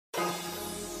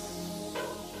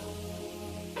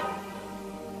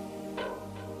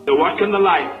So what can the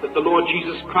life that the Lord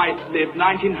Jesus Christ lived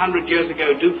 1900 years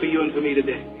ago do for you and for me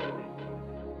today?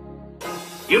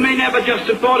 You may never just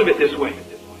have thought of it this way.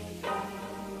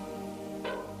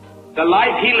 The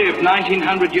life he lived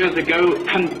 1900 years ago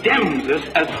condemns us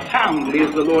as soundly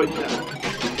as the Lord said.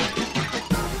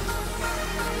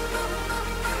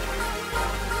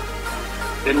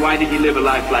 Then why did he live a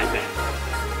life like that?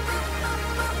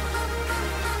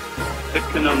 That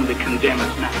can only condemn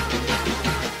us now.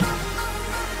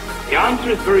 The answer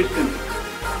is very simple.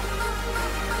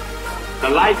 The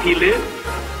life he lived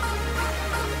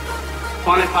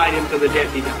qualified him for the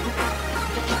death he died.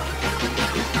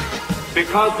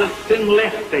 Because the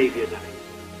sinless Savior died,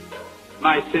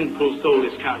 my sinful soul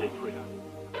is counted free.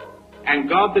 And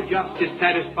God the just is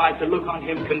satisfied to look on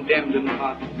him condemned and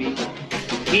pardon me.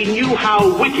 He knew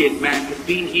how wicked man had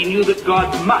been. He knew that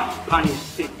God must punish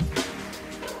sin.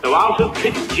 So out of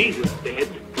pity, Jesus said,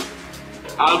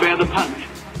 I'll bear the punishment.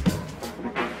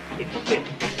 It's sin.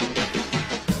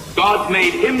 God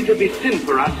made him to be sin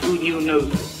for us who knew no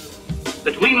sin,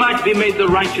 that we might be made the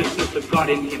righteousness of God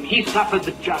in him. He suffered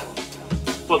the just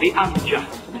for the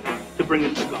unjust to bring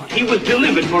us to God. He was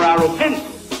delivered for our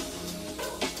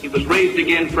repentance. He was raised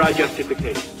again for our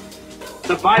justification.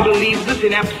 The Bible leaves us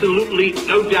in absolutely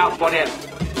no doubt whatever.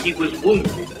 He was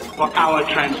wounded for our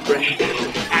transgression,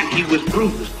 and he was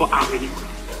bruised for our iniquity.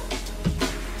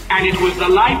 And it was the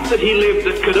life that he lived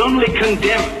that could only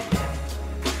condemn us,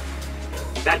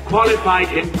 that qualified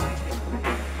him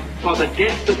for the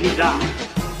death that he died.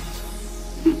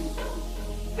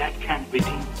 That can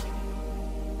redeem.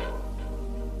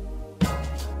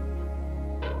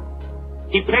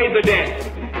 He paid the debt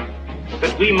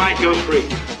that we might go free.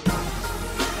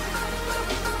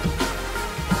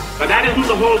 But that isn't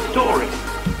the whole story.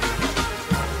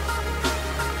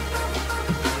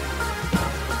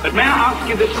 But may I ask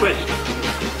you this question?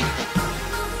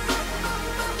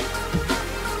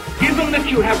 Given that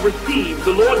you have received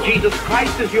the Lord Jesus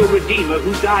Christ as your Redeemer,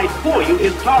 who died for you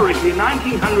historically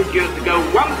 1900 years ago,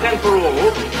 once and for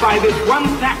all, by this one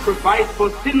sacrifice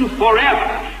for sin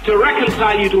forever, to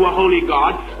reconcile you to a holy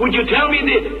God, would you tell me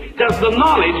this? Does the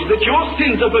knowledge that your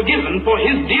sins are forgiven for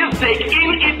his dear sake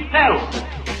in itself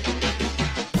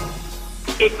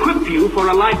equip you for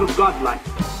a life of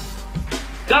godlikeness?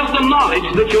 Does the knowledge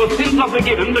that your sins are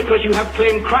forgiven because you have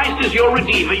claimed Christ as your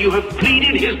Redeemer, you have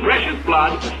pleaded his precious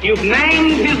blood, you've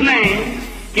named his name,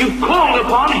 you've called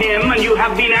upon him, and you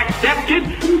have been accepted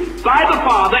by the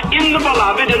Father in the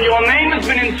Beloved, and your name has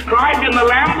been inscribed in the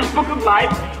Lamb's Book of Life,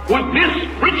 would this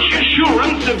rich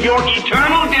assurance of your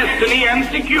eternal destiny and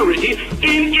security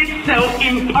in itself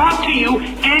impart to you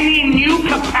any new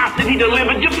capacity to live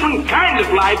a different kind of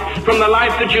life from the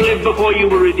life that you lived before you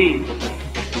were redeemed?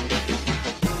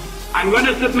 I'm going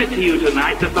to submit to you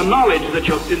tonight that the knowledge that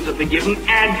your sins are forgiven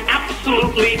adds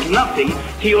absolutely nothing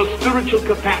to your spiritual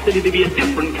capacity to be a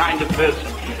different kind of person.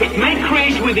 It may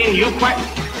create within you quite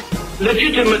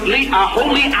legitimately a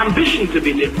holy ambition to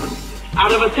be different,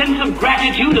 out of a sense of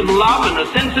gratitude and love and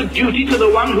a sense of duty to the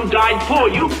one who died for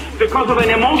you, because of an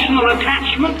emotional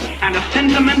attachment and a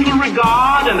sentimental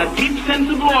regard and a deep sense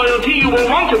of loyalty. You will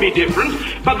want to be different,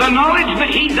 but the knowledge that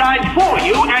he died for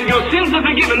you and your sins are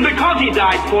forgiven because he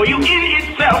died for you in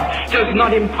itself does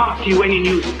not impart to you any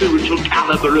new spiritual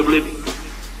caliber of living.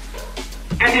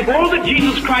 And if all that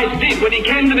Jesus Christ did when he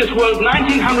came to this world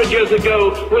 1900 years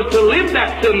ago was to live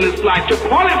that sinless life, to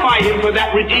qualify him for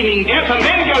that redeeming death, and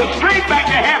then go straight back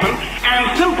to heaven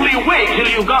and simply wait till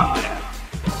you got there,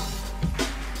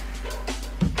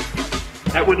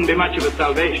 that wouldn't be much of a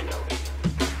salvation.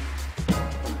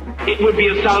 It would be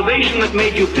a salvation that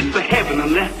made you fit for heaven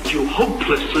and left you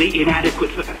hopelessly inadequate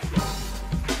for earth.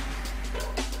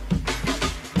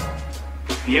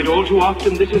 Yet all too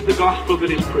often this is the gospel that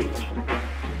is preached.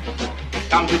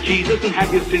 Come to Jesus and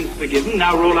have your sins forgiven.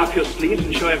 Now roll up your sleeves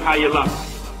and show him how you love him.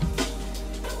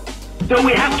 So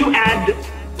we have to add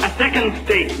a second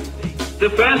statement. The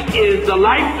first is the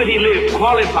life that he lived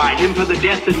qualified him for the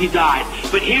death that he died.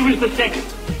 But here is the second.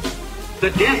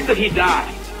 The death that he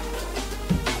died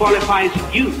qualifies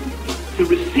you to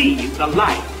receive the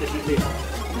life that he lived.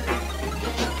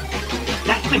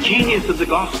 That's the genius of the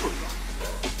gospel.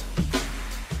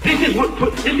 This is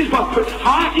what puts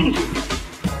heart into it.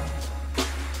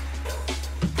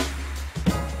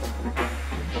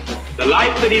 The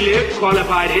life that he lived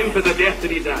qualified him for the death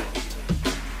that he died.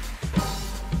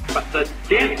 But the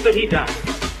death that he died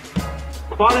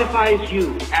qualifies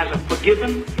you as a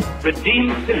forgiven,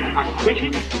 redeemed sinner,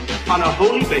 acquitted on a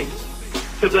holy basis,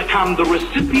 to become the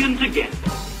recipient again,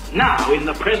 now in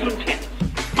the present tense,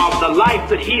 of the life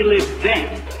that he lived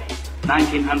then,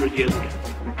 1900 years ago.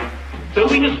 So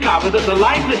we discover that the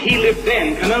life that he lived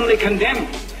then can only condemn.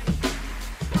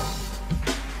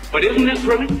 But isn't this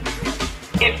brilliant?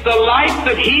 It's the life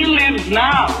that he lives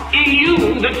now in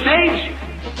you that saves you.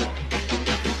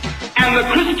 And the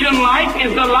Christian life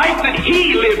is the life that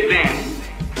he lived then.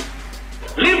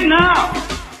 Live now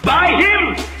by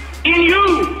him in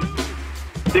you.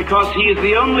 Because he is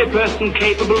the only person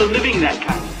capable of living that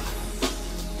kind of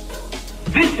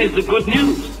life. This is the good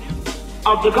news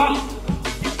of the gospel.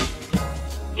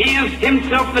 He is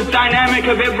himself the dynamic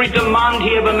of every demand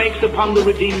he ever makes upon the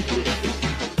redeemed system.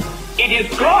 It is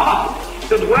God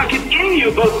that worketh in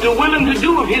you both to will and to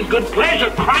do of his good pleasure.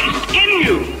 Christ in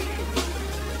you,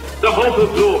 the hope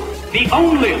of glory, the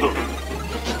only hope.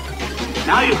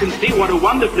 Now you can see what a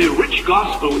wonderfully rich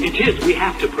gospel it is we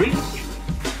have to preach.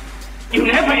 You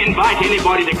never invite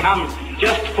anybody to come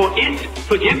just for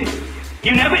forgiveness.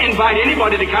 You never invite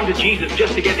anybody to come to Jesus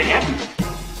just to get to heaven.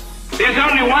 There's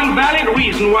only one valid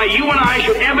reason why you and I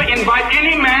should ever invite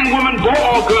any man, woman, boy,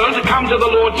 or girl to come to the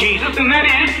Lord Jesus, and that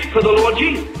is for the Lord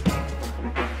Jesus.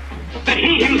 That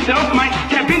he himself might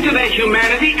step into their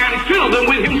humanity and fill them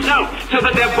with himself, so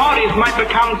that their bodies might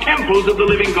become temples of the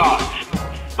living God.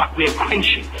 But we're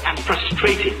quenching and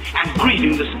frustrating and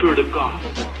grieving the Spirit of God,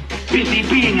 busy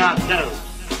being ourselves,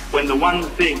 when the one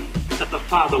thing that the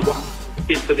Father wants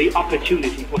is for the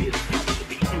opportunity for his Son to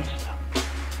be himself.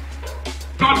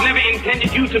 God never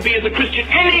intended you to be, as a Christian,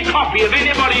 any copy of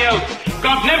anybody else.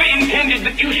 God never intended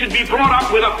that you should be brought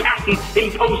up with a pattern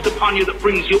imposed upon you that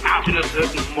brings you out in a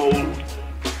certain mold.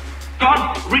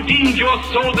 God redeemed your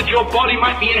soul that your body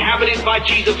might be inhabited by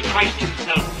Jesus Christ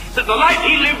himself, that the life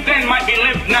he lived then might be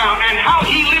lived now, and how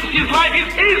he lives his life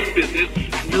is his business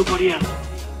and nobody else.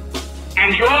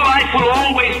 And your life will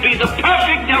always be the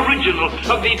perfect original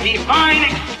of the divine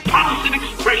expansive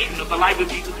expression of the life of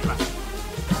Jesus Christ.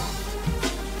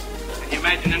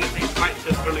 Imagine anything quite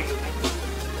so thrilling as that.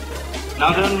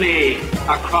 Not only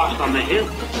a cross on the hill,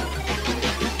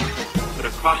 but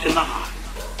a cross in the heart.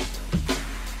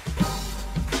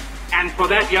 And for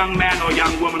that young man or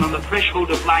young woman on the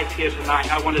threshold of life here tonight,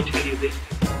 I want to tell you this.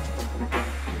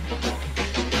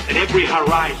 That every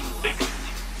horizon beckons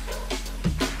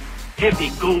you.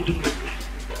 Heavy, golden with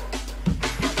blessing.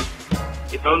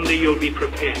 If only you'll be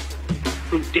prepared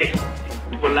through death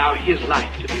to allow his life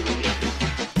to be revealed.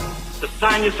 To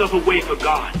sign yourself away for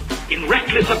God, in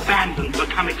reckless abandon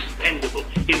become expendable,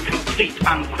 in complete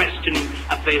unquestioning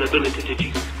availability to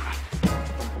Jesus Christ.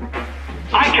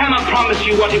 I cannot promise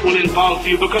you what it will involve for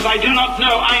you, because I do not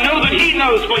know. I know that he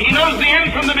knows, for he knows the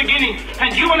end from the beginning.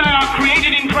 And you and I are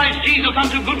created in Christ Jesus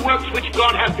unto good works which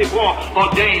God hath before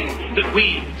ordained that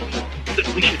we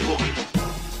should walk in.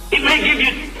 It may give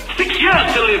you 6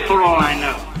 years to live for all I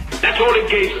know. That's all it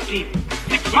gave Stephen.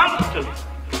 6 months to live.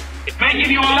 It may give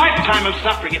you a lifetime of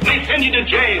suffering. It may send you to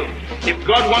jail. If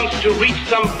God wants to reach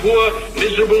some poor,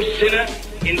 miserable sinner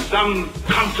in some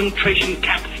concentration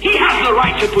camp, he has the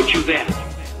right to put you there.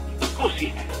 Of course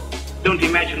he has. Don't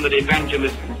imagine that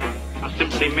evangelists are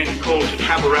simply men called to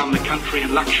travel around the country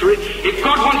in luxury. If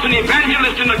God wants an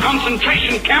evangelist in a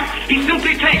concentration camp, he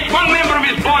simply takes one member of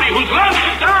his body who's learned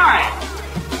to die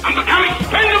and become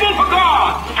expendable for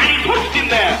God, and he puts him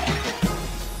there.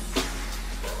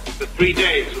 For 3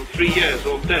 days or 3 years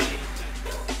or 30.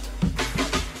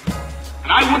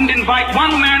 And I wouldn't invite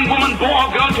one man, woman, boy or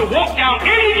girl to walk down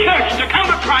any church to come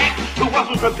to Christ who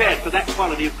wasn't prepared for that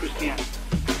quality of Christianity.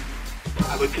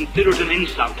 I would consider it an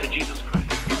insult to Jesus Christ.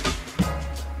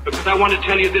 Because I want to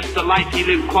tell you this, the life he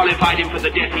lived qualified him for the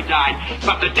death he died.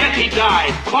 But the death he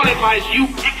died qualifies you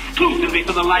exclusively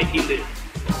for the life he lived.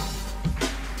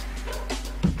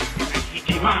 And he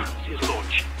demands his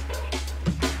lordship.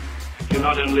 You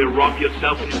not only rob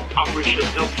yourself and impoverish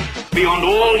yourself beyond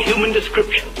all human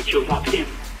description, but you rob him.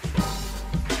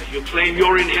 As you claim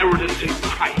your inheritance in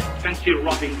Christ, fancy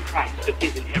robbing Christ of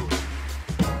his inheritance.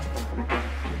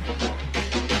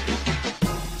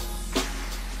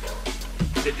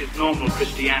 This is normal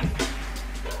Christianity.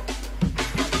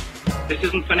 This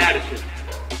isn't fanaticism.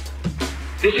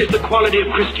 This is the quality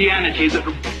of Christianity that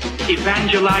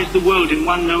evangelized the world in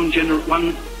one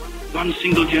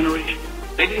single generation.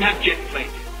 They didn't have jet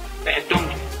planes. They had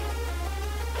donkeys.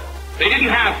 They didn't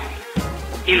have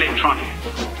electronics.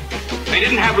 They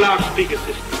didn't have loudspeaker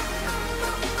systems.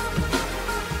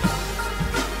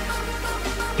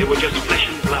 They were just flesh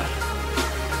and blood,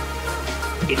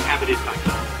 inhabited by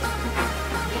God.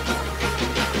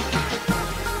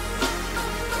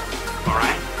 All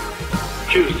right?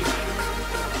 Choose.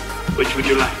 Which would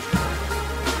you like?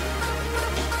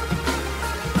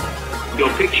 Your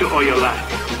picture or your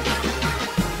life?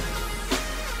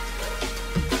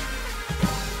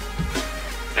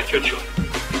 your choice.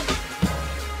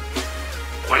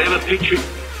 Whatever picture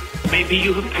maybe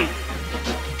you have painted,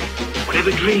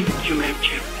 whatever dreams you may have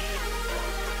cherished,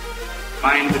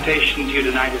 my invitation to you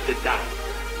tonight is to die.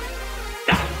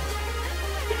 Die.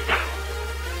 Die.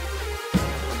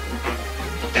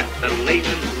 That the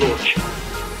latent lordship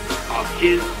of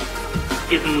his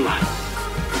hidden life,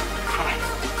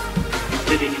 Christ,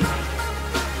 living in us,